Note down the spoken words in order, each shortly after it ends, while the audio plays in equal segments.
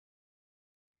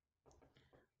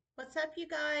What's up, you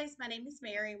guys? My name is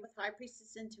Mary with High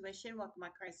Priestess Intuition. Welcome,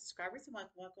 my current subscribers, and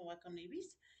welcome,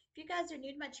 newbies. If you guys are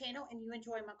new to my channel and you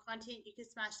enjoy my content, you can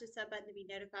smash the sub button to be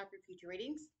notified for future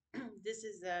readings. This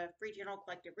is a free general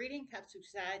collective reading, cups to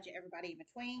side to everybody in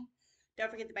between.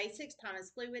 Don't forget the basics. Time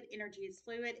is fluid. Energy is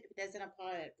fluid. If it doesn't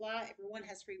apply, it apply. Everyone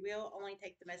has free will. Only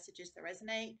take the messages that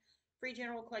resonate. Free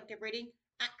general collective reading.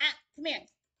 Come here.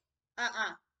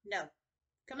 No.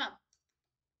 Come on.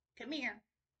 Come here.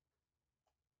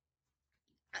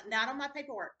 Not on my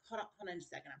paperwork. Hold on a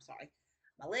second. I'm sorry.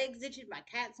 My legs itching. My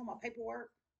cat's on my paperwork.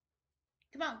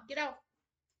 Come on, get off.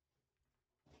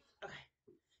 Okay,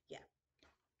 yeah.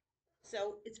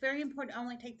 So it's very important to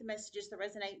only take the messages that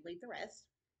resonate, leave the rest.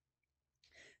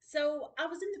 So I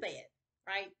was in the bed,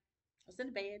 right? I was in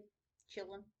the bed,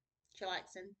 chilling,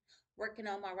 chillaxing, working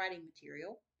on my writing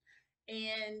material,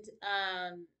 and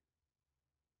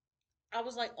I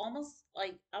was like almost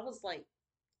like I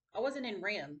wasn't in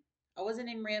REM. I wasn't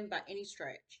in REM by any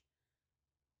stretch,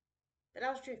 but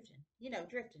I was drifting.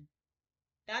 Drifting.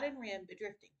 Not in REM, but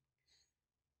drifting.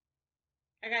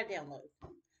 I got a download.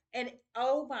 And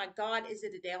oh my God, is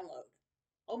it a download?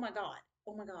 Oh my God.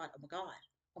 Oh my God. Oh my God.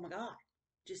 Oh my God.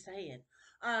 Just saying.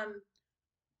 Um,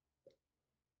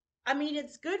 I mean,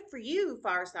 it's good for you,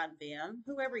 Fire Sign Fem,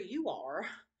 whoever you are.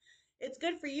 It's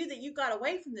good for you that you got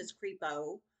away from this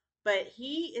creepo, but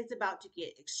he is about to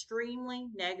get extremely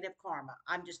negative karma.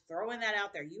 I'm just throwing that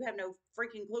out there. You have no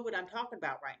freaking clue what I'm talking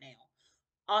about right now,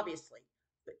 obviously.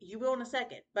 But you will in a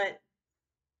second. But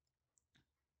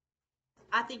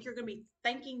I think you're going to be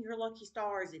thanking your lucky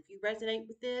stars if you resonate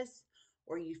with this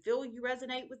or you feel you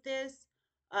resonate with this.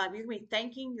 You're going to be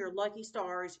thanking your lucky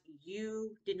stars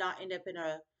you did not end up in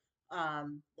a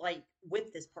like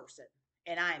with this person.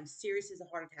 And I am serious as a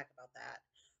heart attack about that.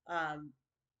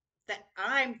 That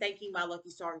I'm thanking my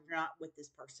lucky stars you're not with this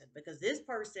person because this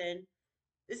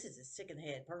is a sick in the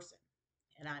head person,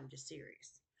 and I'm just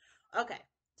serious. Okay,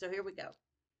 so here we go.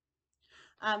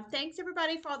 Thanks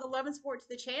everybody for all the love and support to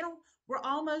the channel. We're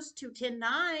almost to 10-9.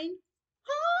 Ah,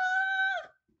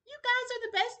 you guys are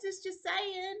the bestest, just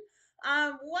saying.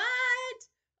 What?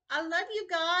 I love you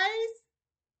guys.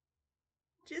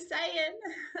 Just saying.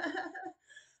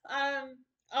 I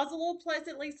was a little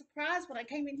pleasantly surprised when I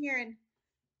came in here and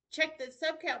checked the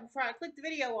sub count before I clicked the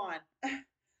video on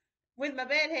with my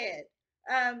bedhead.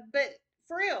 But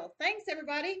for real, thanks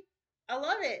everybody. I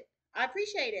love it. I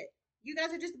appreciate it. You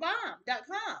guys are just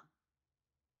bomb.com.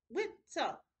 With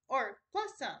some or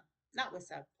plus some, not with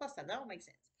some, plus some. That don't make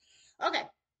sense. Okay,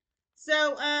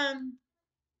 so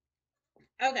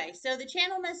so the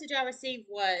channel message I received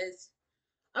was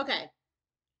okay.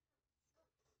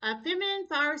 A feminine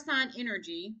fire sign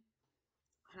energy.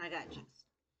 I got you.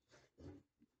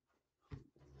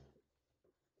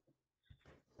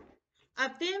 A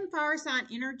femme fire sign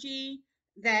energy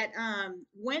that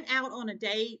went out on a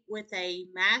date with a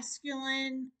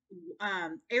masculine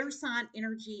air sign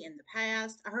energy in the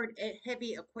past. I heard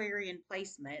heavy Aquarian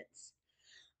placements.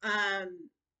 Um,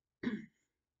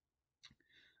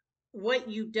 what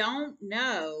you don't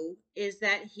know is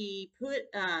that he put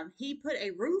a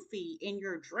roofie in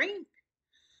your drink,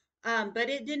 but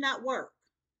it did not work.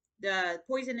 The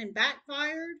poisoning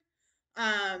backfired.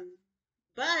 Um,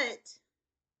 but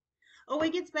oh,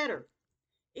 it gets better.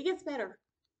 It gets better.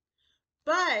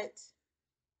 But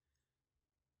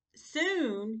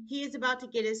soon he is about to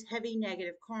get his heavy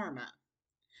negative karma.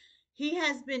 He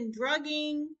has been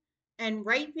drugging and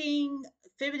raping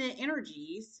feminine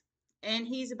energies, and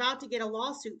he's about to get a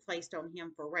lawsuit placed on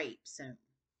him for rape soon.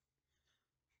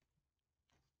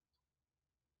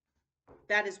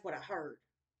 That is what I heard.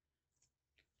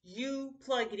 You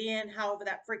plug it in however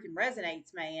that freaking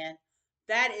resonates, man.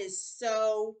 That is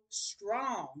so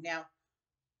strong. Now,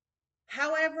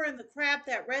 however, in the crap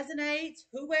that resonates,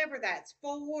 whoever that's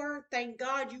for, thank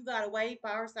God you got away,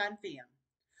 fire sign femme.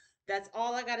 That's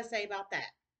all I got to say about that.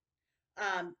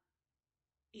 Um,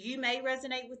 you may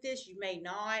resonate with this, you may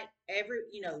not.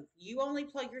 You only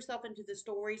plug yourself into the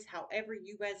stories however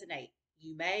you resonate.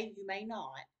 You may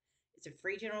not. It's a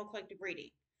free general collective reading.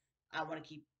 I want to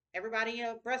keep everybody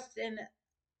abreast and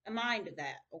a mind of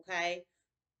that, okay?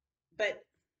 But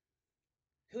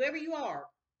whoever you are,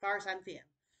 fire sign femme.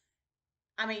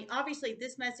 I mean, obviously,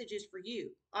 this message is for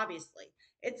you. Obviously,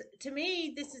 it's to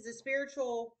me. This is a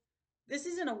spiritual. This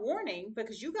isn't a warning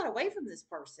because you got away from this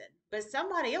person, but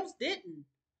somebody else didn't.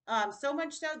 So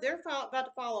much so they're about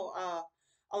to follow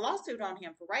a lawsuit on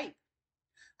him for rape.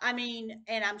 I mean,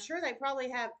 and I'm sure they probably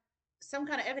have some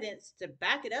kind of evidence to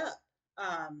back it up.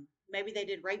 Maybe they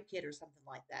did rape kit or something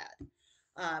like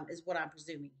that. Is what I'm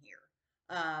presuming here.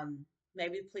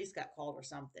 Maybe the police got called or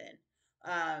something.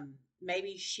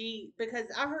 Maybe because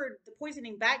I heard the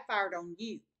poisoning backfired on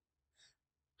you.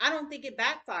 I don't think it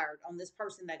backfired on this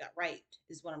person that got raped,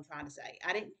 is what I'm trying to say.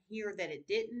 I didn't hear that it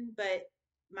didn't, but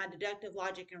my deductive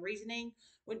logic and reasoning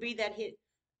would be that hit,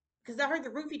 because I heard the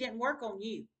roofie didn't work on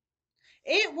you.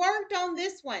 It worked on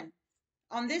this one,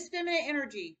 on this feminine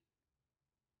energy.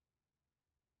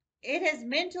 It has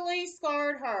mentally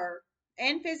scarred her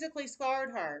and physically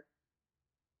scarred her.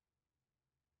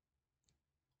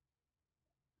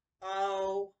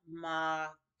 Oh my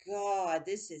God,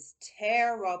 this is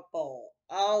terrible.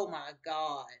 Oh my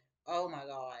God. Oh my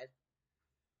God.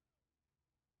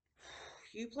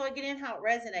 You plug it in how it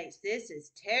resonates. This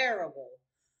is terrible.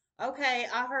 Okay,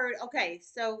 I heard. Okay,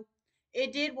 so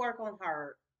it did work on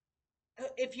her.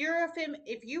 If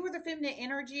you were the feminine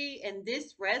energy and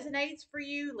this resonates for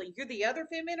you, like you're the other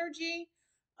fem energy,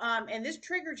 and this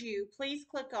triggered you, please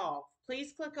click off.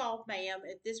 Please click off, ma'am,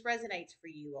 if this resonates for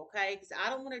you, okay? Because I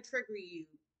don't want to trigger you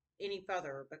any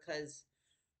further because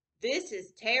this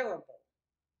is terrible.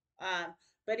 Um,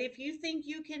 but if you think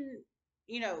you can,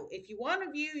 if you want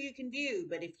to view, you can view.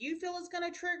 But if you feel it's going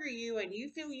to trigger you and you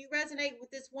feel you resonate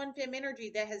with this one fem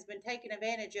energy that has been taken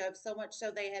advantage of so much so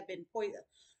they have been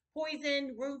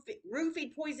poisoned,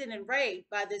 roofied, poisoned, and raped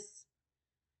by this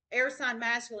air sign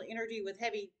masculine energy with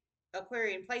heavy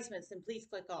Aquarian placements, then please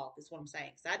click off, is what I'm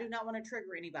saying. Because I do not want to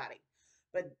trigger anybody.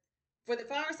 But for the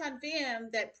fire sign fem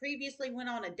that previously went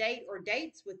on a date or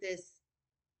dates with this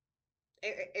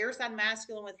air sign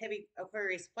masculine with heavy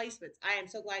Aquarius placements, I am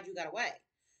so glad you got away.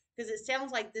 Because it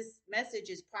sounds like this message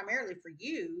is primarily for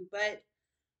you, but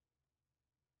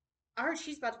I heard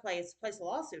she's about to place a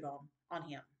lawsuit on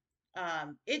him.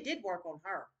 It did work on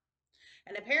her,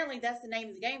 and apparently that's the name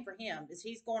of the game for him. Is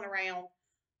he's going around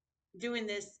doing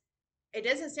this? It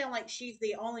doesn't sound like she's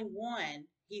the only one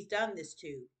he's done this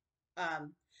to.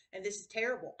 Um, and this is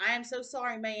terrible. I am so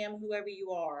sorry, ma'am, whoever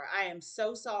you are. I am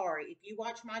so sorry. If you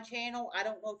watch my channel, I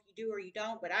don't know if you do or you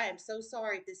don't, but I am so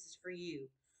sorry if this is for you.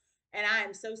 And I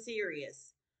am so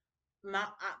serious.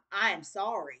 I am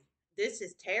sorry. This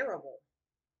is terrible.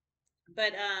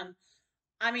 But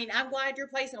I mean, I'm glad you're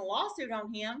placing a lawsuit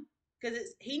on him because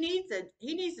he needs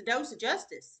a dose of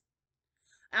justice.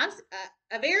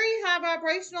 A very high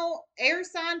vibrational air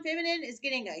sign feminine is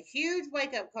getting a huge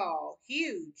wake up call.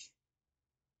 Huge,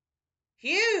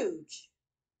 huge,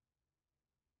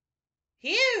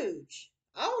 huge.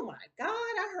 Oh my God,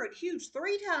 I heard huge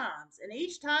 3 times, and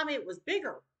each time it was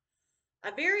bigger.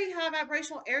 A very high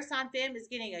vibrational air sign femme is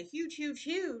getting a huge, huge,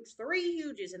 huge, 3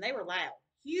 huges, and they were loud.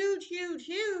 Huge, huge,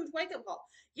 huge wake up call.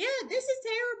 Yeah, this is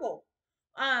terrible.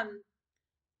 Um,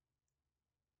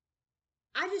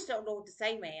 I just don't know what to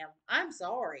say, ma'am. I'm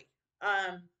sorry.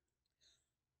 Um,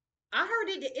 I heard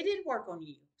it didn't work on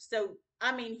you. So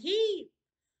I mean,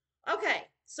 okay.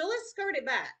 So let's skirt it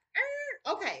back.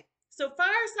 Okay, so fire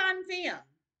sign femme,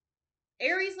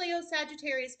 Aries, Leo,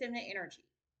 Sagittarius, feminine energy.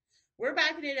 We're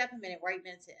backing it up a minute. We're 8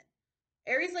 minutes in.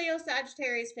 Aries, Leo,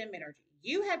 Sagittarius, fem energy.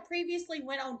 You had previously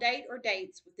went on date or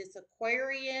dates with this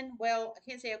Aquarian. Well, I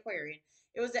can't say Aquarian.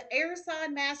 It was an air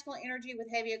sign masculine energy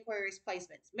with heavy Aquarius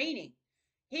placements, meaning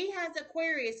he has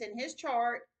Aquarius in his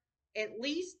chart at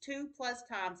least 2+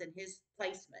 times in his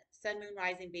placement. Sun, Moon,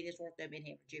 Rising, Venus, North Node,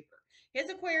 Midheaven, Jupiter. His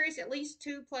Aquarius at least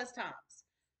 2+ times.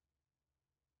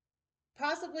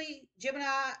 Possibly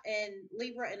Gemini and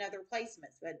Libra and other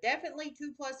placements, but definitely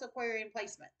 2+ Aquarian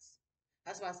placements.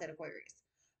 That's why I said Aquarius.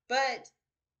 But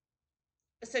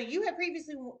so you had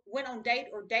previously went on date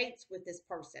or dates with this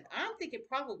person. I'm thinking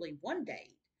probably one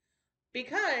date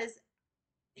because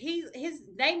his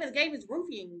name of the game is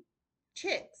roofing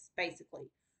chicks, basically.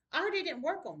 I heard it didn't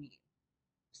work on you.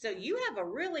 So you have a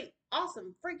really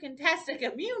awesome freaking tastic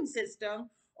immune system,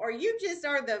 or you just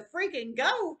are the freaking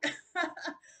goat,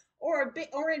 or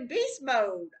in beast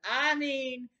mode. I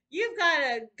mean, you've got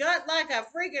a gut like a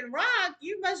freaking rock.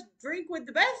 You must drink with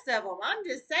the best of them. I'm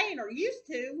just saying, or used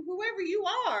to, whoever you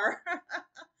are.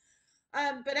 But I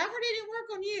heard it didn't work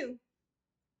on you.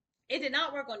 It did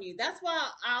not work on you. That's why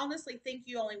I honestly think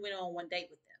you only went on one date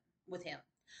with him,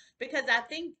 because I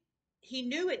think he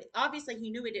knew it. Obviously, he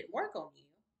knew it didn't work on you.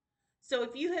 So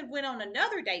if you had went on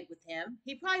another date with him,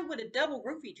 he probably would have double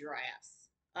roofied your ass.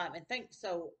 And think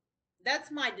so.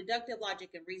 That's my deductive logic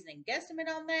and reasoning guesstimate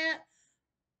on that.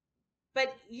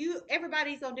 But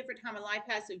everybody's on different time of life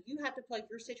paths, so you have to plug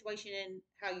your situation in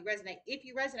how you resonate. If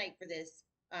you resonate for this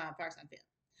fire sign film,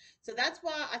 so that's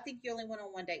why I think you only went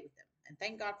on one date with him, and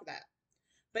thank God for that.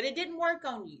 But it didn't work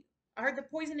on you. I heard the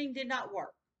poisoning did not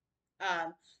work.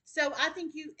 So I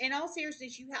think in all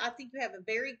seriousness, I think you have a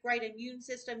very great immune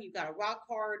system. You've got a rock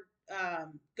hard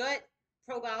gut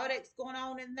probiotics going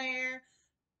on in there.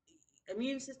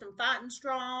 immune system fighting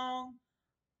strong,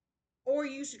 or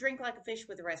you used to drink like a fish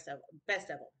with the best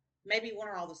of them. Maybe one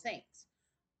or all those things.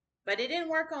 But it didn't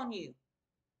work on you.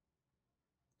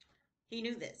 He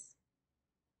knew this.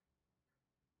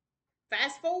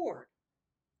 Fast forward,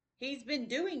 he's been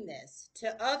doing this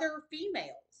to other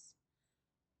females.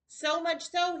 So much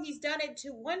so, he's done it to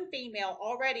one female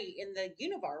already in the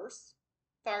universe,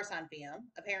 fire sign femme,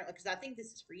 apparently, because I think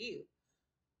this is for you.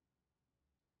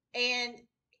 And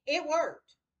it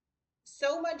worked.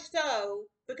 So much so,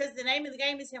 because the name of the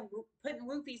game is him putting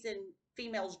roofies in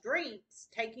females' drinks,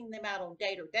 taking them out on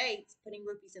date or dates, putting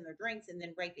roofies in their drinks, and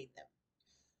then raping them.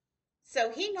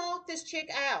 So he knocked this chick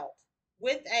out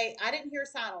with I didn't hear a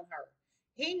sign on her.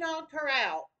 He knocked her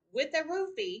out with a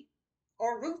roofie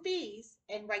or roofies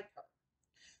and raped her.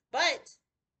 But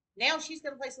now she's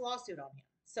going to place a lawsuit on him.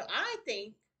 So I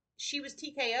think she was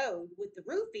TKO'd with the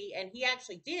roofie, and he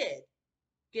actually did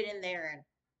get in there and,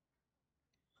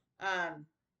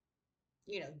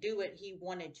 do what he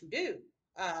wanted to do.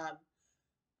 Um,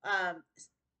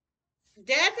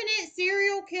 Definite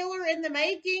serial killer in the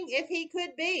making, if he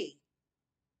could be.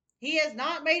 He has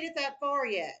not made it that far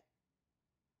yet.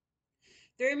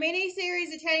 Through many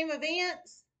series of chain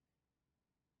events,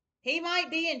 he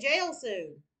might be in jail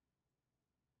soon.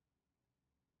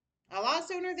 A lot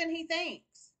sooner than he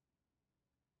thinks.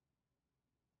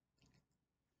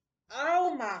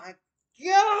 Oh my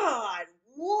God.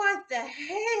 What the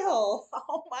hell?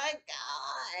 Oh my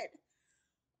God.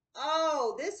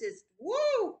 Oh, this is,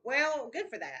 woo. Well, good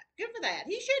for that. Good for that.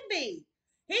 He should be.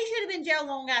 He should have been jailed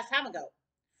a long ass time ago.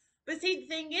 But see, the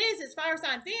thing is Fire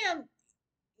Sign Femme,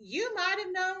 you might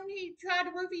have known he tried to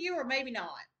roofie you, or maybe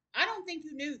not. I don't think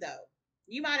you knew, though.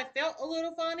 You might have felt a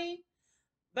little funny,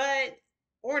 but,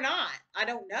 or not. I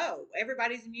don't know.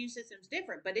 Everybody's immune system's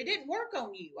different, but it didn't work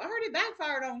on you. I heard it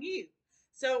backfired on you.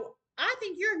 So I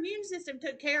think your immune system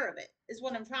took care of it, is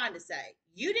what I'm trying to say.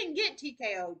 You didn't get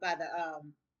TKO'd by the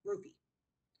roofie.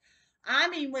 I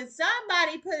mean, when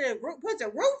somebody puts a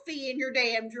roofie in your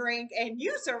damn drink and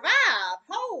you survive,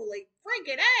 holy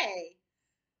freaking A.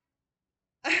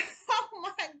 Oh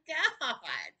my God.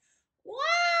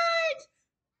 What?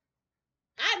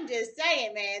 I'm just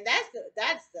saying, man, that's the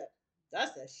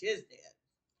shiznit.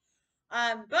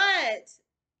 But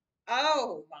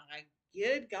oh my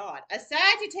good God. A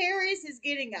Sagittarius is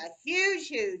getting a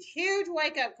huge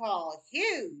wake up call.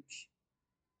 Huge.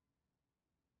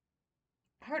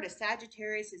 I heard a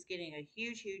Sagittarius is getting a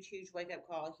huge wake up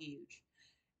call. Huge.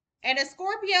 And a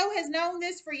Scorpio has known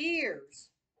this for years.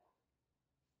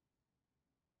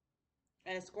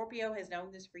 And a Scorpio has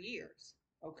known this for years.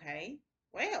 Okay.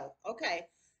 Well, okay.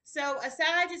 So a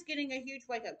Sag is getting a huge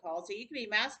wake up call. So you can be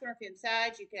masculine or femme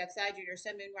Sag. You can have Sag in your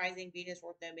Sun, Moon, Rising, Venus,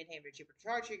 North Node, Midheaven, Jupiter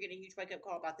chart. You're getting a huge wake up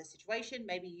call about this situation.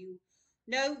 Maybe you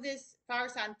know this fire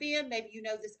sign femme. Maybe you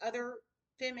know this other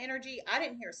femme energy. I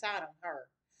didn't hear a sign on her.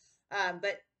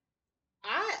 But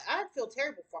I feel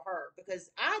terrible for her, because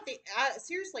I think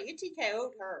seriously, it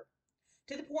TKO'd her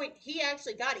to the point he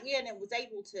actually got in and was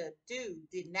able to do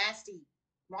the nasty,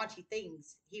 raunchy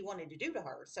things he wanted to do to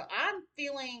her. So I'm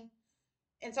feeling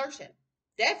insertion,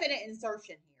 definite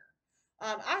insertion here.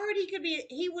 I heard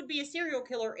he would be a serial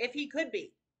killer if he could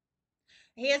be.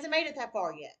 He hasn't made it that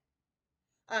far yet.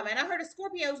 And I heard a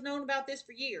Scorpio's known about this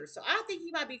for years. So I think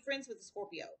he might be friends with a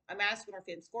Scorpio, a masculine or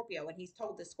femme Scorpio. And he's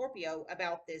told the Scorpio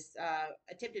about this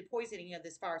attempted poisoning of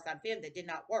this fire sign femme that did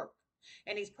not work.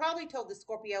 And he's probably told the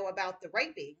Scorpio about the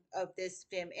raping of this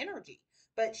femme energy.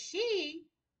 But she,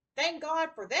 thank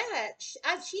God for that,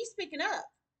 she's speaking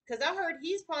up. Because I heard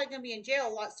he's probably going to be in jail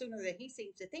a lot sooner than he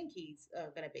seems to think he's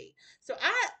going to be. So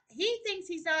he thinks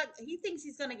he's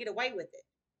going to get away with it,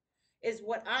 is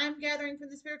what I'm gathering from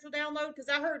the spiritual download, because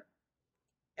I heard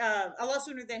a lot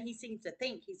sooner than he seems to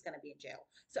think he's going to be in jail.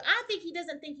 So I think he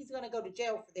doesn't think he's going to go to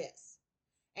jail for this.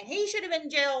 And he should have been in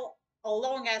jail a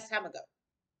long ass time ago,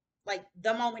 like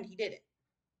the moment he did it.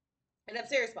 And I'm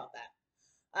serious about that.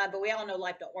 But we all know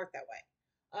life don't work that way.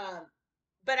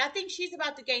 But I think she's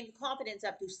about to gain the confidence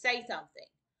up to say something.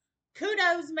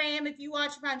 Kudos, ma'am, if you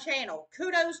watch my channel.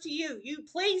 Kudos to you. You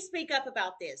please speak up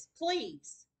about this.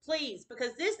 Please. Please.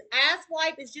 Because this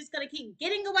asswipe is just going to keep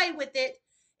getting away with it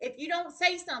if you don't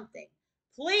say something.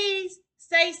 Please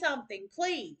say something.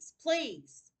 Please.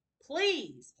 Please.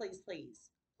 Please. Please.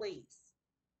 Please. Please.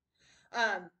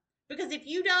 Because if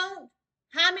you don't,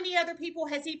 how many other people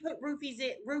has he put roofies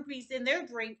in their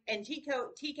drink and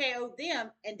TKO'd them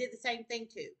and did the same thing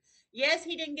to? Yes,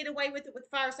 he didn't get away with it with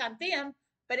Fire Sign Femme,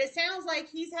 but it sounds like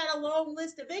he's had a long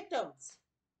list of victims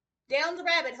down the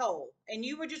rabbit hole, and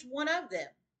you were just one of them.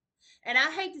 And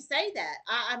I hate to say that.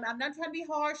 I'm not trying to be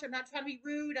harsh. I'm not trying to be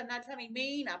rude. I'm not trying to be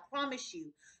mean. I promise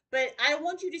you. But I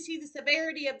want you to see the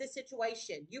severity of the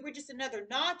situation. You were just another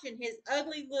notch in his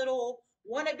ugly little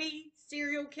wannabe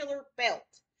serial killer belt.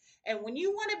 And when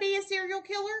you want to be a serial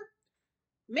killer,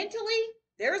 mentally,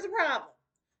 there's a problem.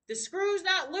 The screw's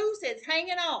not loose, it's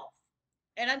hanging off.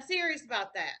 And I'm serious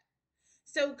about that.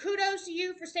 So kudos to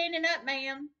you for standing up,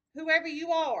 ma'am, whoever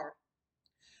you are.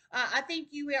 I think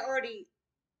you already,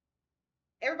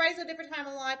 everybody's a different time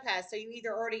in life path, so you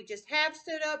either already just have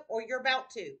stood up or you're about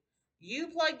to. You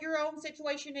plug your own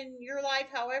situation in your life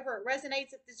however it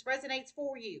resonates, if this resonates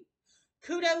for you.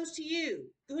 Kudos to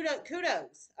you.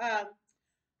 Kudos.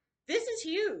 This is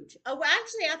huge. Oh, well,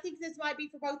 actually, I think this might be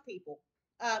for both people.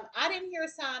 I didn't hear a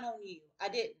sign on you. I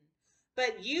didn't.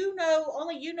 But you know,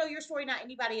 only you know your story, not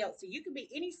anybody else. So you can be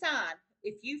any sign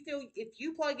if you feel, if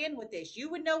you plug in with this. You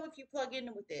would know if you plug in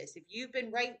with this. If you've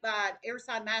been raped by an air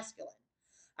sign masculine,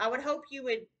 I would hope you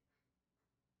would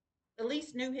at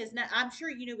least knew his name. I'm sure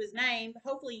you knew his name.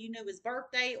 Hopefully, you knew his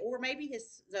birthday or maybe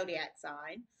his zodiac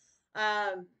sign.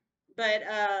 Um, but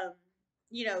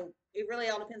you know, it really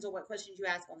all depends on what questions you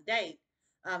ask on the date.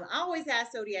 I always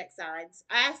ask zodiac signs.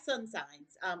 I ask sun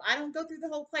signs. I don't go through the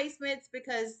whole placements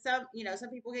because some, you know,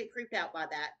 some people get creeped out by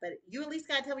that. But you at least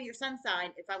gotta tell me your sun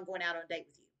sign if I'm going out on a date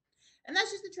with you, and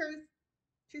that's just the truth.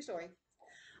 True story.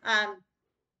 Um,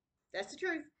 that's the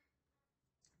truth.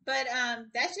 But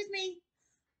that's just me.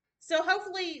 So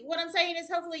hopefully, what I'm saying is,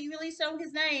 hopefully you at least know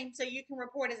his name so you can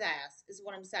report his ass. Is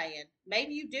what I'm saying.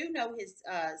 Maybe you do know his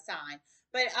sign,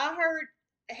 but I heard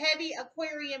heavy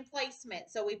Aquarian placement.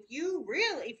 So if you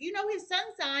really, if you know his sun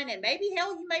sign, and maybe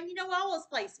hell, you maybe know all his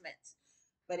placements.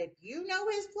 But if you know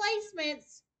his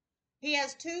placements, he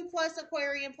has 2+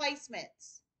 Aquarian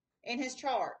placements in his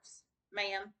charts,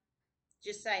 ma'am.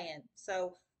 Just saying.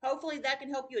 So hopefully that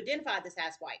can help you identify this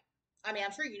asswipe. I mean,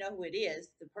 I'm sure you know who it is,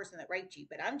 the person that raped you,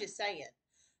 but I'm just saying,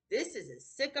 this is a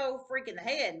sicko freak in the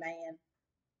head, man.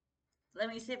 Let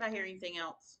me see if I hear anything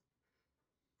else.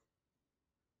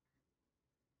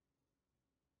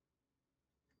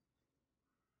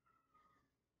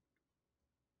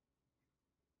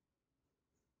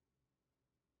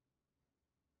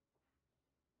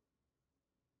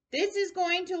 This is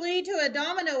going to lead to a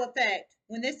domino effect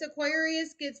when this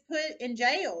Aquarius gets put in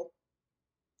jail.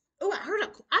 Oh,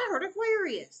 I heard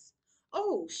Aquarius.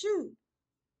 Oh, shoot.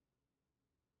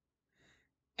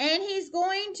 And he's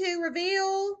going to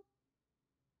reveal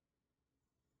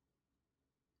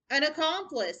an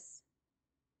accomplice.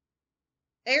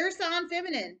 Air sign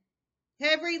feminine.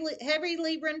 Heavy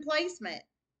Libran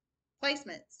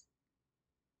placements.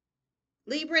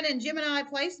 Libran and Gemini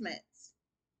placements.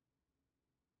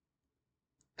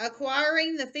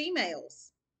 Acquiring the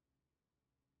females.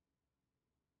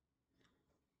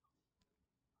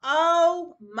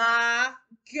 Oh my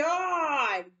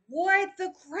God. What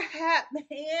the crap,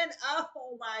 man?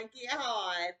 Oh my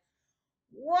God.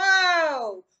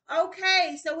 Whoa.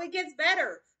 Okay, so it gets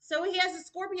better. So he has a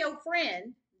Scorpio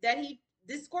friend that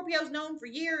this Scorpio's known for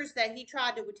years that he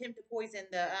tried to attempt to poison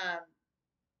the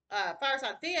fire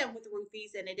sign Fem with the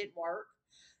Roofies and it didn't work.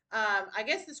 I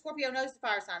guess the Scorpio knows the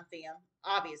fire sign Fem,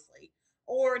 obviously,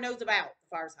 or knows about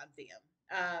the fire sign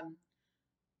Fem.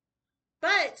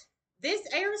 But this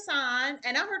air sign,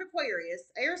 and I heard Aquarius,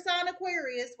 air sign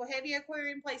Aquarius with heavy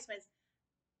Aquarian placements,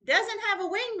 doesn't have a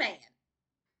wingman.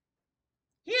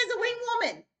 He has a wing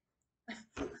woman.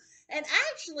 And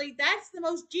actually, that's the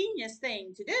most genius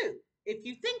thing to do if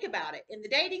you think about it. In the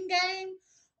dating game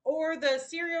or the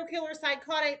serial killer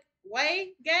psychotic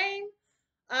way game,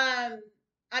 um,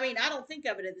 I mean, I don't think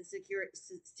of it as a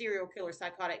serial killer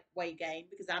psychotic way game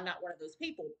because I'm not one of those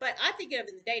people, but I think of it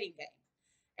in the dating game.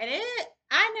 And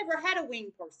I never had a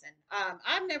wing person.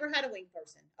 I've never had a wing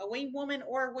person, a wing woman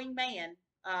or a wing man,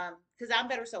 because I'm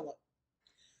better solo.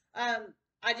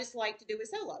 I just like to do it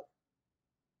solo.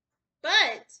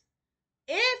 But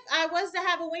if I was to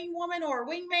have a wing woman or a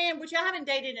wing man, which I haven't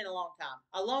dated in a long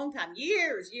time,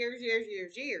 years.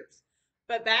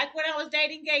 But back when I was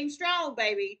dating Game Strong,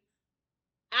 baby,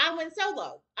 I went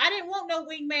solo. I didn't want no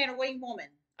wingman or wing woman.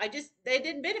 They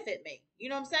didn't benefit me. You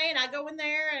know what I'm saying? I go in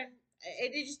there and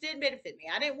it just didn't benefit me.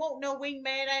 I didn't want no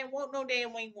wingman. I didn't want no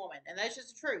damn wing woman. And that's just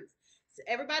the truth. So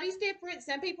everybody's different.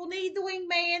 Some people need the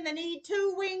wingman. They need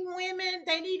two wing women.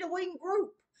 They need a wing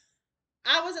group.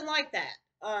 I wasn't like that.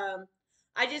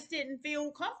 I just didn't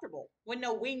feel comfortable with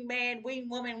no wingman, wing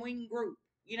woman, wing group.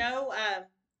 You know,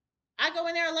 I go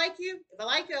in there, I like you. If I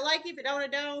like you, I like you. If I don't, I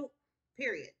don't.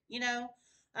 Period. You know,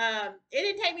 it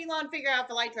didn't take me long to figure out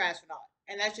if I like trash or not,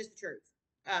 and that's just the truth.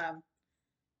 Um,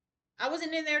 I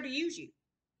wasn't in there to use you,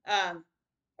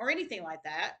 or anything like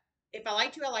that. If I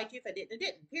liked you, I liked you. If I didn't, I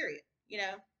didn't. Period. You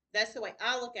know, that's the way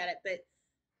I look at it. But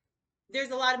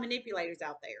there's a lot of manipulators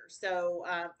out there. So,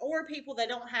 or people that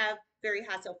don't have very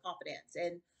high self confidence.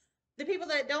 And the people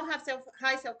that don't have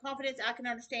high self confidence, I can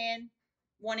understand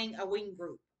wanting a wing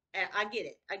group. I get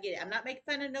it. I get it. I'm not making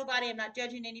fun of nobody. I'm not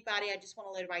judging anybody. I just want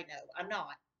to let everybody know. I'm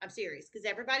not. I'm serious because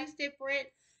everybody's different.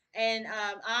 And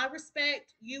I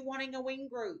respect you wanting a wing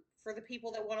group for the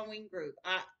people that want a wing group.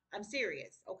 I'm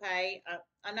serious. Okay.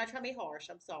 I'm not trying to be harsh.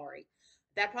 I'm sorry.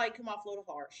 That probably come off a little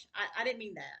harsh. I didn't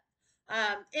mean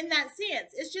that. In that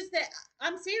sense, it's just that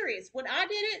I'm serious. When I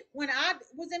did it, when I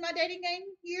was in my dating game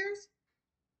years,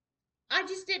 I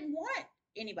just didn't want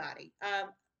anybody.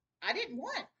 I didn't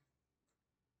want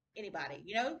anybody,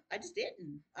 you know, I just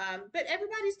didn't. But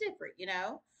everybody's different, you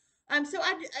know. So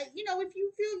you know, if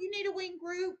you feel you need a wing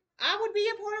group, I would be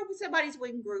a part of somebody's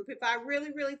wing group if I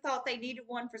really, really thought they needed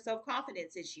one for self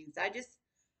confidence issues. I just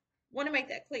want to make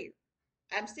that clear.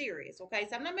 I'm serious, okay?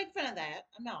 So I'm not making fun of that.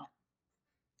 I'm not.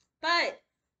 But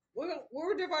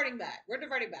we're diverting back. We're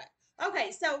diverting back.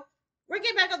 Okay, so we're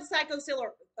getting back on the psycho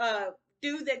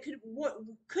dude that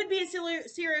could be a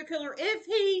serial killer if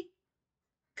he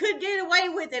could get away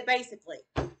with it, basically.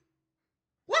 What?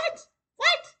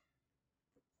 What?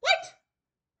 What?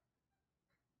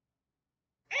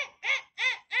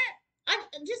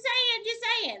 I'm just saying, just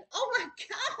saying. Oh my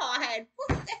God. What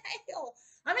the hell?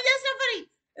 I mean, that's not funny.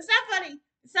 It's not funny.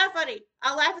 It's not funny.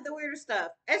 I laugh at the weirder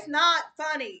stuff. It's not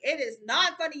funny. It is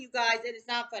not funny, you guys. It is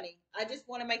not funny. I just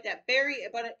want to make that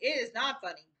but it is not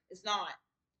funny. It's not.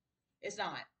 It's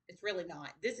not. It's really not.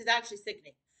 This is actually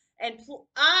sickening. And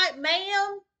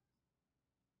ma'am,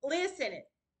 listen,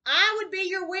 I would be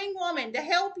your wing woman to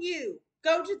help you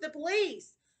go to the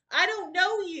police. I don't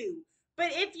know you,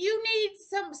 but if you need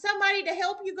somebody to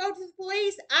help you go to the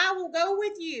police, I will go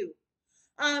with you.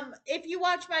 If you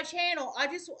watch my channel, I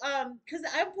just because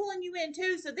I'm pulling you in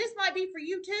too, so this might be for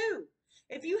you too.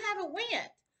 If you haven't went,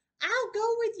 I'll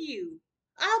go with you.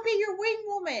 I'll be your wing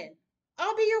woman.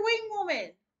 I'll be your wing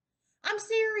woman. I'm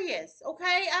serious,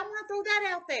 okay? I want to throw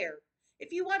that out there.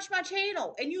 If you watch my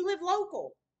channel and you live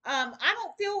local, I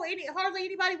don't feel hardly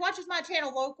anybody watches my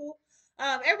channel local.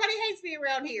 Everybody hates me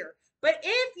around here. But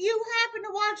if you happen to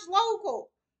watch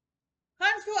local,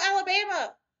 Huntsville,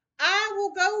 Alabama, I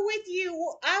will go with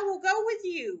you. I will go with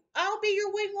you. I'll be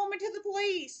your wing woman to the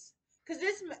police. Cause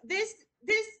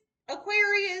this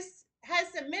Aquarius has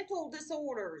some mental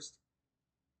disorders.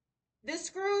 The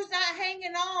screw's not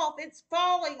hanging off, it's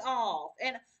falling off.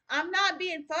 And I'm not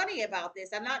being funny about this.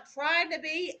 I'm not trying to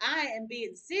be. I am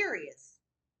being serious.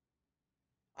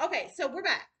 Okay, so we're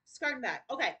back. Starting back.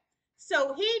 Okay.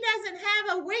 So he doesn't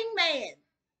have a wingman.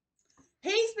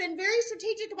 He's been very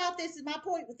strategic about this, is my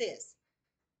point with this.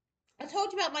 I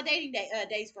told you about my dating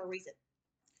days for a reason.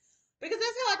 Because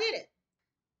that's how I did it.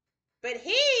 But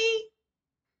he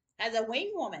has a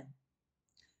wing woman.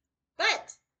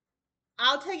 But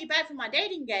I'll tell you back from my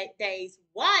dating days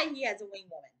why he has a wing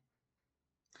woman.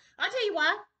 I'll tell you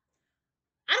why.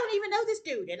 I don't even know this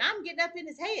dude, and I'm getting up in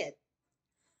his head.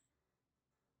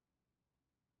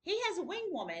 He has a wing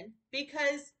woman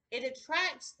because it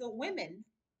attracts the women.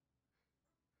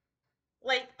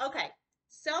 Like, okay,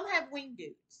 some have wing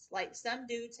dudes. Like, some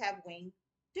dudes have wing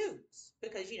dudes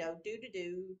because, you know, dude to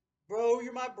dude, bro,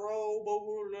 you're my bro, blah,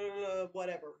 blah, blah,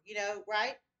 whatever, you know,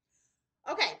 right?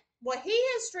 Okay, well, he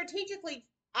has strategically,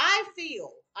 I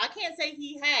feel, I can't say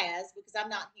he has because I'm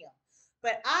not him,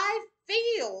 but I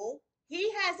feel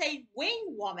he has a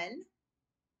wing woman,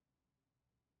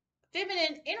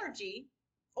 feminine energy,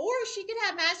 or she could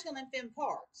have masculine and femme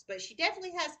parts, but she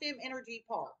definitely has femme energy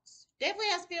parts. Definitely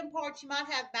has femme parts. She might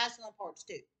have masculine parts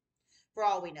too, for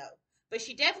all we know. But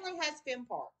she definitely has femme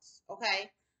parts,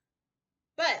 okay?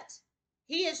 But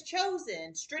he has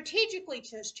chosen, strategically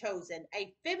just chosen,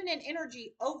 a feminine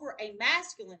energy over a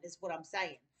masculine, is what I'm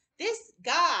saying. This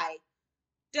guy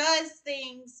does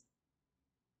things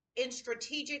in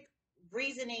strategic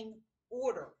reasoning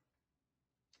order.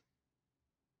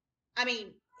 I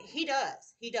mean, he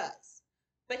does. He does.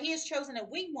 But he has chosen a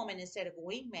wing woman instead of a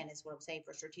wingman, is what I'm saying,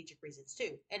 for strategic reasons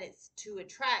too. And it's to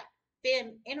attract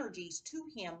femme energies to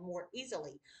him more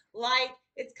easily. Like,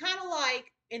 it's kind of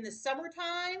like in the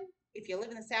summertime, if you live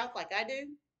in the South like I do,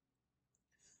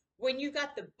 when you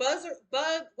got the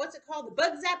what's it called? The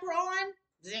bug zapper on,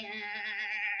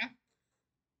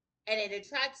 and it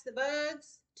attracts the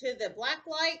bugs to the black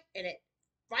light and it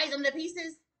fries them to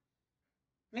pieces.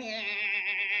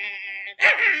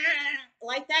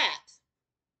 Like that.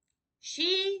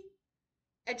 She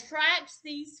attracts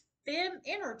these femme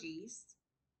energies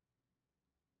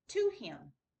to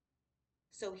him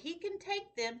so he can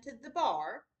take them to the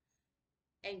bar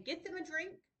and get them a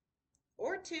drink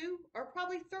or two or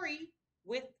probably three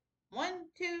with 1,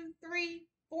 2, 3,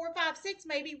 4, 5, 6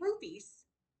 maybe roofies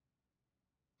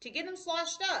to get them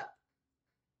sloshed up.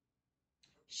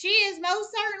 She is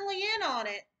most certainly in on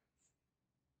it.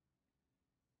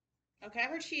 Okay, I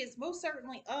heard she is most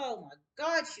certainly. Oh my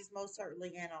God, she's most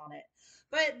certainly in on it.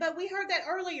 But we heard that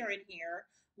earlier in here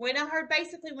when I heard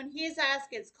basically when his ass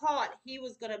gets caught, he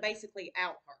was gonna basically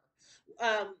out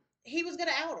her. He was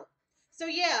gonna out her. So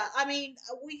yeah, I mean,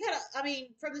 we kind of. I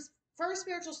mean, from this first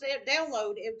spiritual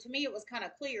download, to me it was kind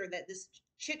of clear that this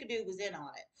chickadoo was in on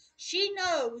it. She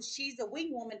knows she's a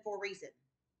wing woman for a reason.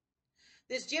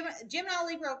 This Gemini,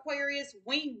 Libra, Aquarius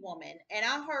wing woman, and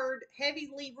I heard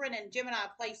heavy Libra and Gemini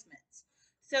placements.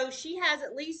 So she has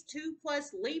at least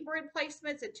 2+ Libra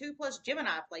placements and 2+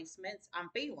 Gemini placements. I'm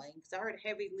feeling because I heard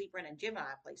heavy Libra and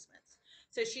Gemini placements.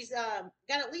 So she's got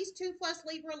at least 2+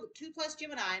 Libra, 2+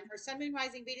 Gemini in her Sun, Moon,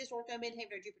 Rising, Venus, Ortho,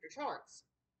 Midheaven, or Jupiter charts.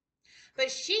 But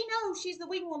she knows she's the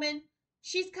wing woman.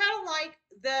 She's kind of like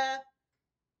the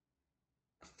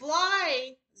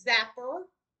fly zapper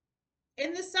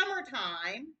in the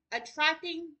summertime,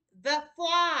 attracting the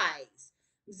flies.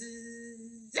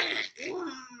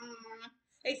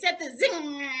 Except the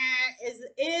zing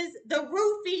is the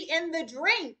roofie in the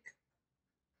drink.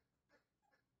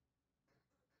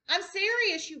 I'm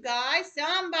serious, you guys.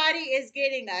 Somebody is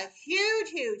getting a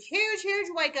huge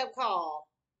wake up call.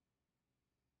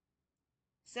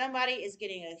 Somebody is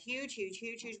getting a huge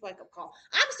wake up call.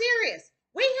 I'm serious.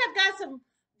 We have got some.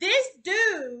 This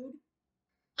dude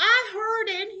I heard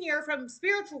in here from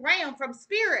spiritual realm, from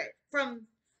spirit, from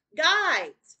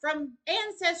guides, from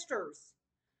ancestors.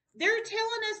 They're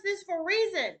telling us this for a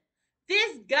reason.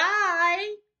 This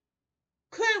guy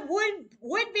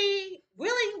would be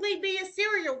willingly be a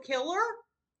serial killer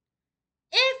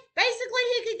if basically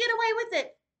he could get away with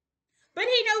it. But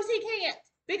he knows he can't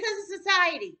because of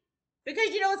society. Because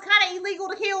it's kind of illegal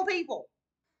to kill people.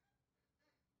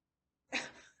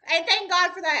 And thank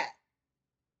God for that.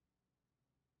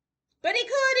 But he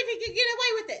could if he could get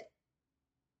away with it.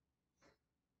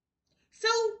 So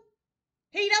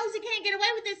he knows he can't get away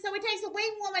with it, so he takes a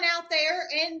wing woman out there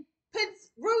and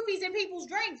puts roofies in people's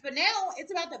drinks. But now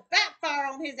it's about to backfire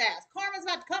on his ass. Karma's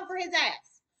about to come for his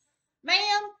ass.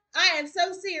 Ma'am, I am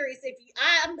so serious. If you,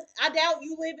 I doubt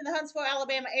you live in the Huntsville,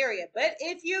 Alabama area, but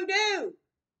if you do,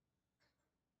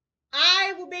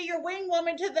 I will be your wing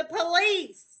woman to the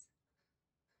police.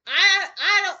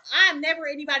 I'm never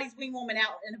anybody's wing woman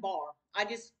out in a bar.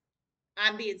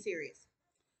 I'm being serious.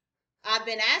 I've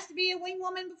been asked to be a wing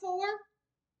woman before.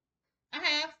 I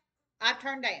have. I've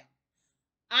turned down.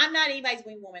 I'm not anybody's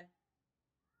wing woman.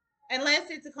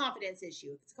 Unless it's a confidence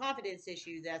issue. If it's a confidence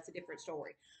issue, that's a different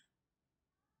story.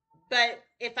 But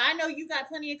if I know you got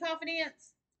plenty of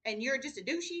confidence and you're just a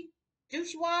douchey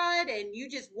wad, and you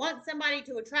just want somebody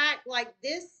to attract like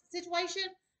this situation,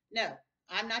 no,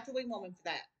 I'm not your wing woman for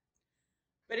that.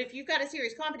 But if you've got a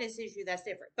serious confidence issue, that's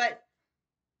different. But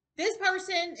this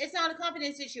person, it's not a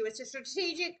confidence issue. It's a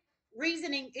strategic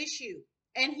reasoning issue.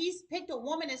 And he's picked a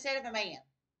woman instead of a man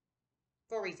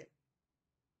for a reason.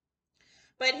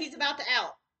 But he's about to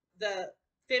out the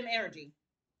fem energy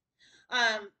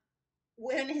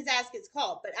when his ass gets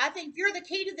called. But I think you're the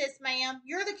key to this, ma'am.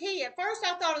 You're the key. At first,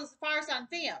 I thought it was the fire sign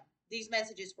fem these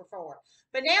messages were for.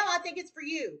 But now I think it's for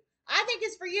you. I think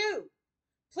it's for you.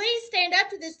 Please stand up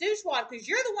to this douchewad because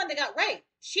you're the one that got raped.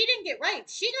 She didn't get raped.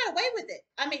 She got away with it.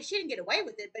 I mean, she didn't get away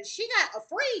with it, but she got a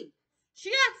free. She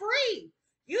got free.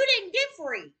 You didn't get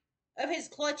free of his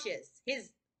clutches. His,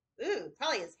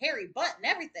 probably his hairy butt and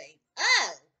everything.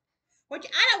 Oh, which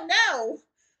I don't know.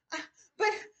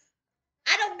 But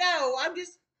I don't know. I'm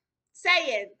just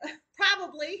saying.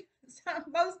 Probably.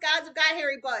 Most guys have got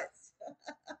hairy butts.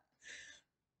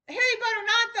 Hairy butt or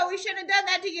not, though, he shouldn't have done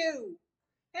that to you.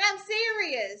 And I'm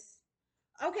serious.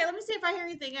 Okay, let me see if I hear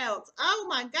anything else. Oh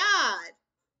my God.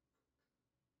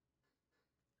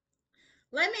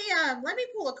 Let me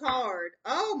pull a card.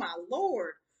 Oh my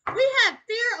Lord. We have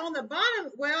fear on the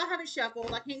bottom. Well, I haven't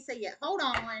shuffled. I can't say yet. Hold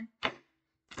on.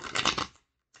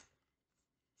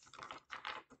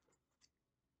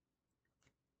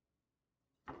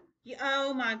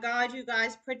 Oh my God, you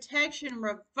guys. Protection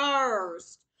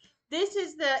reversed. This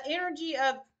is the energy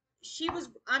of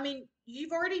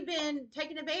you've already been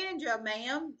taken advantage of,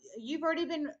 ma'am.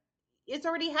 It's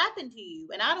already happened to you.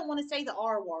 And I don't want to say the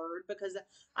R word because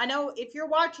I know if you're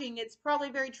watching, it's probably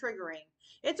very triggering.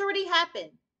 It's already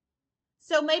happened.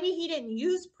 So maybe he didn't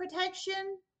use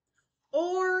protection,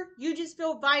 or you just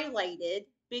feel violated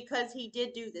because he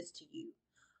did do this to you.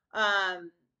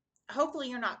 Hopefully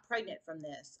you're not pregnant from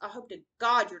this. I hope to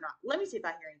God you're not. Let me see if I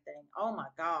hear anything. Oh my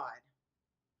God.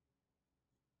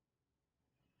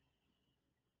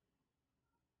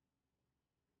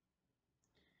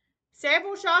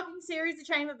 Several shocking series of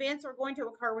chain events are going to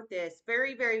occur with this.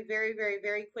 Very, very, very, very,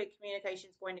 very quick communication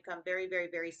is going to come very, very,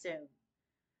 very soon.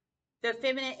 The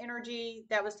feminine energy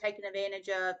that was taken advantage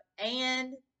of,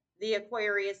 and the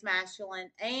Aquarius masculine,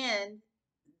 and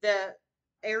the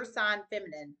air sign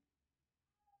feminine.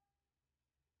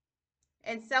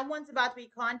 And someone's about to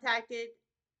be contacted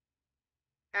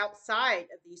outside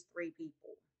of these three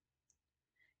people.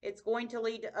 It's going to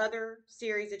lead to other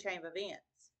series of chain of events.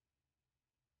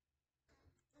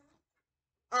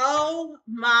 Oh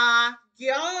my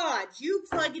God. You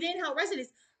plug it in how it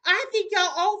resonates. I think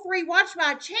y'all all three watch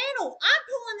my channel. I'm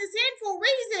pulling this in for a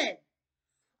reason.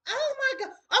 Oh my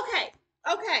God. Okay.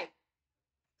 Okay.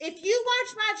 If you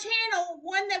watch my channel,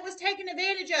 one that was taken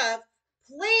advantage of,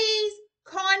 please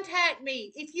contact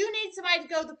me. If you need somebody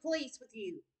to go to the police with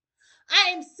you, I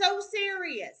am so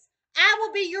serious. I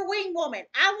will be your wing woman.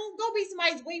 I won't go be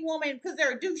somebody's wing woman because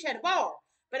they're a douche at a bar.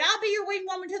 But I'll be your wing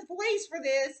woman to the police for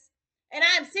this. And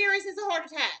I am serious as a heart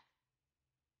attack.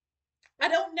 I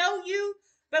don't know you,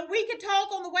 but we could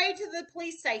talk on the way to the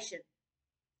police station.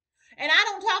 And I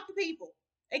don't talk to people,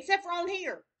 except for on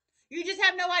here. You just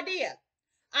have no idea.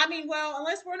 I mean, well,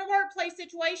 unless we're in a workplace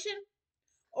situation,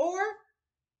 or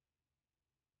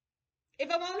if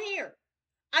I'm on here.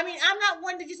 I mean, I'm not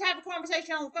one to just have a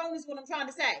conversation on the phone is what I'm trying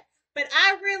to say. But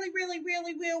I really, really,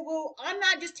 really will. I'm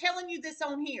not just telling you this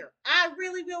on here. I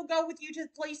really will go with you to the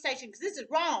police station because this is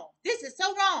wrong. This is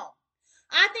so wrong.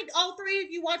 I think all three of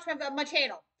you watch my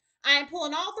channel. I am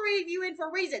pulling all three of you in for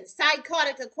a reason.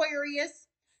 Psychotic Aquarius,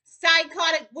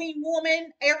 psychotic wing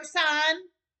woman, air sign.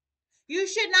 You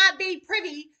should not be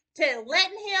privy to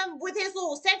letting him with his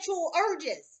little sexual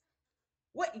urges.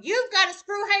 What you've got a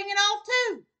screw hanging off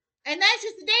too. And that's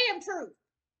just the damn truth.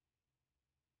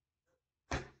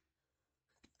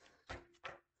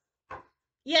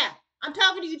 Yeah, I'm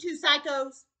talking to you two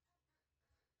psychos.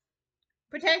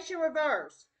 Protection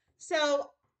reverse.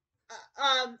 So,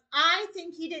 I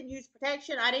think he didn't use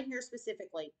protection. I didn't hear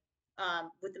specifically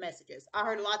with the messages. I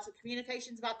heard lots of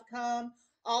communications about to come.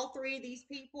 All three of these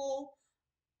people,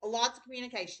 lots of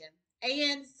communication.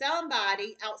 And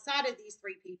somebody outside of these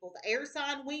three people, the air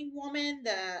sign wing woman,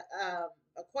 the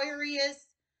Aquarius,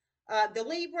 the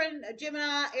Libran,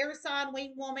 Gemini, air sign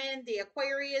wing woman, the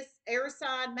Aquarius, air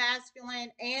sign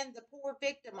masculine, and the poor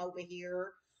victim over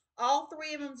here. All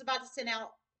three of them is about to send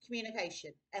out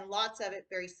communication, and lots of it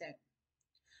very soon.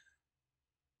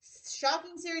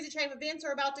 Shocking series of chain events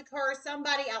are about to occur.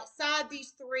 Somebody outside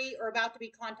these three are about to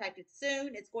be contacted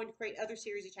soon. It's going to create other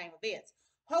series of chain events.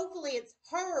 Hopefully, it's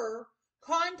her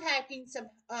contacting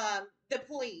the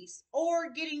police or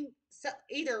getting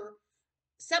either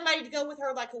somebody to go with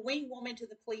her, like a wing woman, to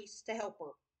the police to help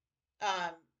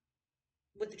her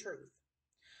with the truth,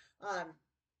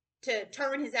 to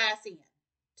turn his ass in.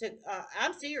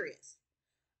 I'm serious.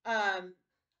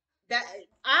 That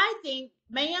I think,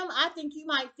 ma'am, I think you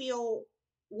might feel.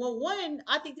 Well, one,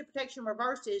 I think the protection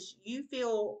reversed is you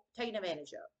feel taken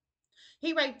advantage of.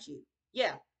 He raped you.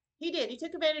 Yeah, he did. He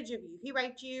took advantage of you. He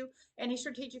raped you, and he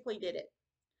strategically did it.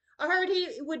 I heard he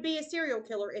would be a serial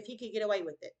killer if he could get away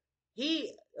with it.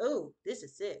 This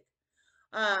is sick.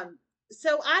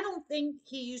 So I don't think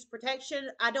he used protection.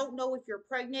 I don't know if you're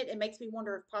pregnant. It makes me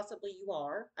wonder if possibly you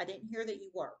are. I didn't hear that you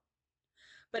were.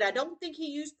 But I don't think he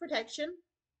used protection.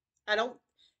 I don't,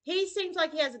 he seems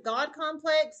like he has a God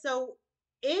complex. So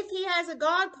if he has a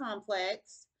God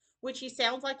complex, which he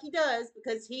sounds like he does,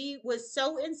 because he was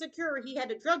so insecure he had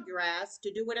to drug your ass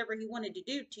to do whatever he wanted to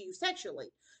do to you sexually.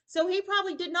 So he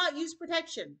probably did not use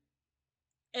protection.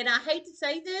 And I hate to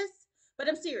say this, but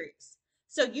I'm serious.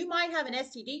 So you might have an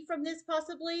STD from this,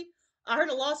 possibly. I heard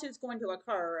a lawsuit's going to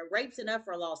occur. Rape's enough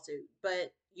for a lawsuit,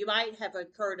 but you might have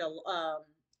incurred a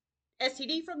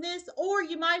STD from this, or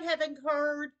you might have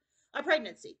incurred a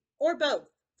pregnancy, or both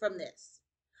from this.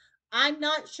 I'm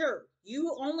not sure.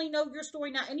 You only know your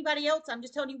story, not anybody else. I'm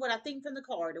just telling you what I think from the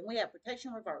card, and we have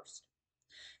protection reversed.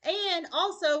 And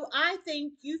also, I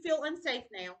think you feel unsafe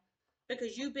now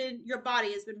because your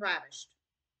body has been ravished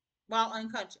while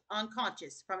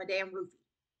unconscious from a damn roofie.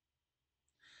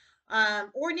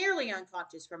 Or nearly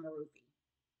unconscious from a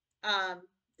roofie.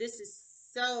 This is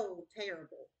so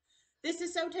terrible. This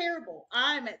is so terrible.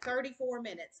 I'm at 34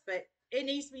 minutes, but it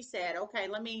needs to be said. Okay,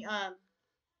 let me, oh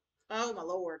my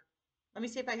Lord. Let me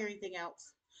see if I hear anything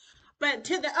else. But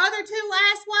to the other two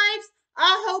last wives,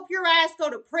 I hope your ass go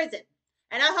to prison.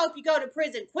 And I hope you go to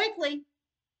prison quickly.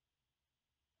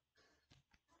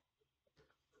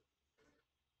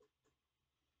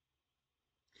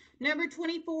 Number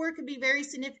 24 could be a very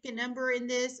significant number in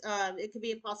this. It could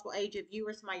be a possible age of you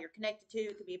or somebody you're connected to.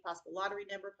 It could be a possible lottery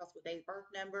number, possible date of birth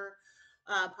number.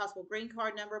 possible green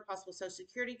card number, possible social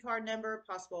security card number,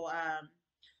 possible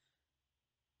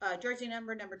jersey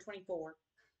number, number 24.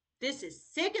 This is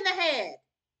sick in the head.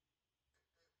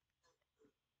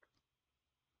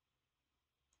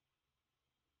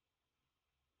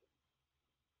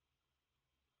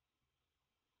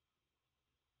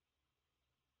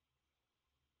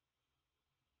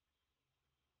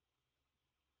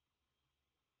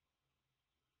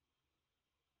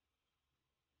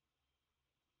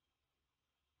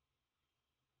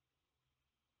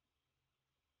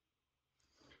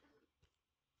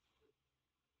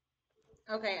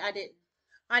 Okay, I didn't.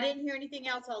 I didn't hear anything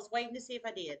else. I was waiting to see if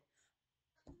I did.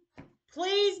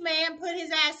 Please, man, put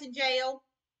his ass in jail.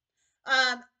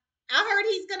 Um, I heard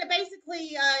he's gonna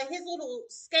basically his little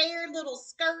scared little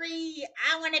scurry.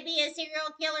 I want to be a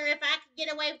serial killer if I could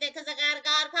get away with it because I got a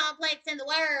god complex in the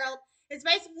world. It's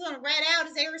basically gonna rat out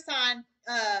his air sign,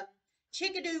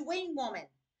 chickadoo wing woman.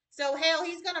 So hell,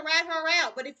 he's gonna rat her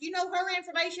out. But if you know her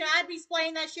information, I'd be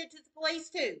explaining that shit to the police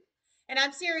too. And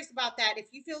I'm serious about that. If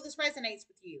you feel this resonates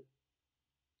with you,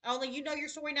 only you know your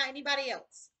story, not anybody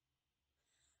else.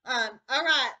 All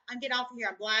right, I'm getting off of here.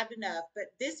 I'm blabbed enough, but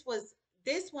this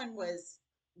one was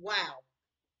wow.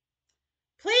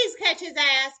 Please catch his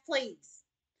ass, please.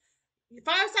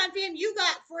 Fire sign fam, you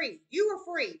got free. You were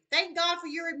free. Thank God for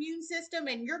your immune system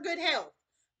and your good health.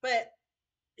 But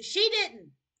she didn't,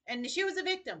 and she was a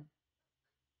victim.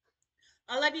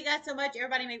 I love you guys so much.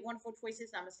 Everybody make wonderful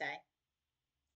choices. Namaste.